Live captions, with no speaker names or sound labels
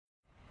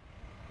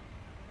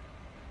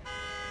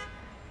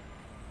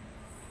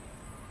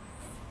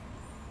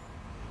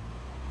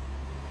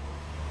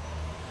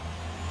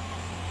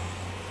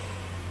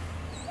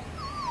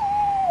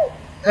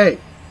Hey,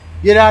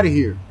 get out of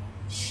here.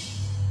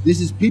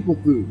 This is people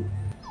food.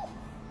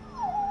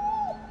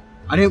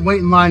 I didn't wait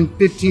in line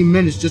 15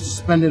 minutes just to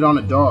spend it on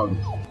a dog.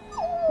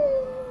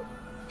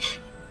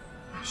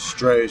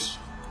 Strays.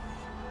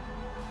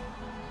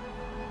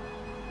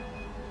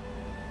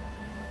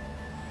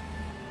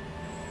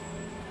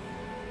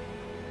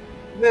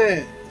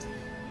 Man,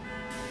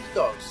 this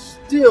dog's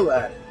still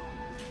at it.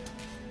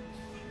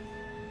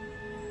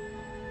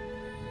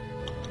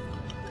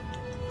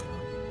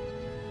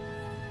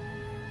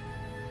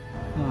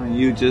 Oh,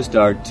 you just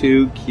are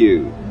too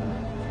cute.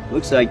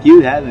 Looks like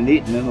you haven't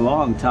eaten in a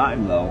long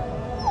time, though.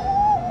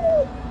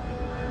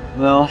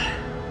 Well,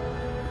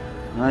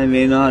 I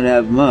may not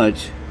have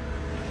much,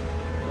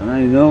 but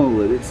I know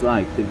what it's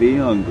like to be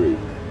hungry.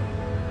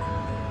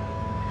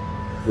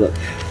 Look,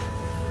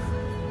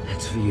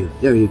 that's for you.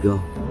 There you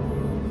go.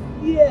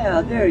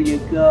 Yeah, there you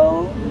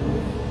go.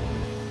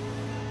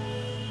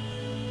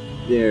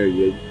 There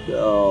you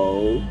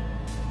go.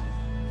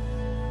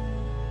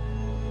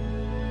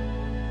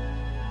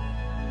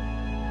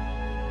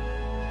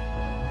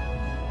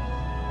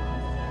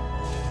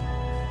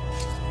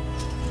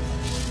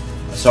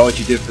 I saw what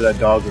you did for that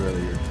dog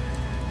earlier.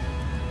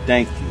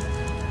 Thank you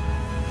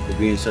for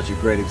being such a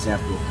great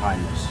example of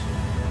kindness.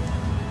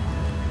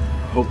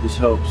 I hope this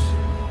helps.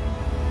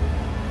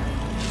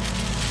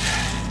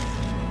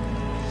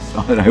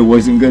 Thought I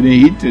wasn't gonna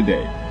eat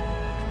today.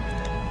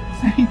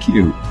 Thank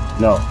you.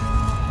 No,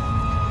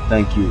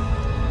 thank you.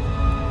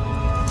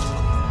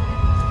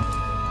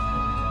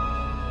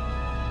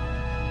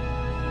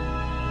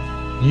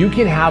 You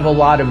can have a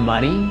lot of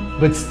money,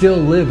 but still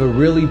live a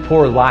really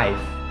poor life.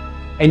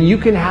 And you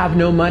can have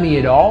no money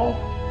at all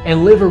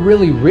and live a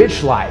really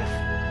rich life.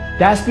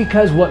 That's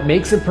because what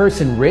makes a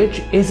person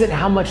rich isn't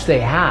how much they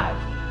have,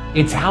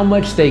 it's how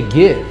much they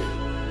give.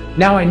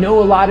 Now, I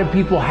know a lot of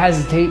people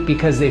hesitate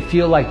because they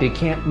feel like they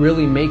can't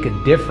really make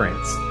a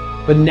difference.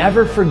 But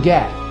never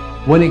forget,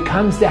 when it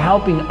comes to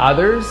helping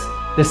others,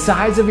 the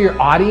size of your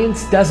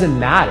audience doesn't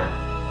matter.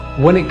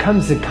 When it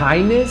comes to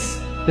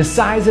kindness, the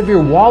size of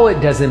your wallet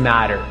doesn't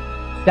matter.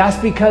 That's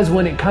because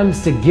when it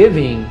comes to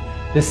giving,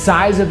 the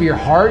size of your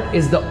heart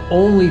is the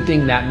only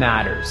thing that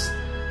matters.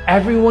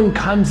 Everyone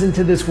comes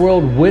into this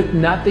world with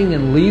nothing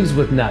and leaves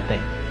with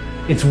nothing.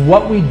 It's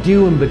what we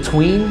do in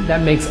between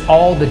that makes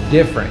all the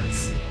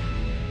difference.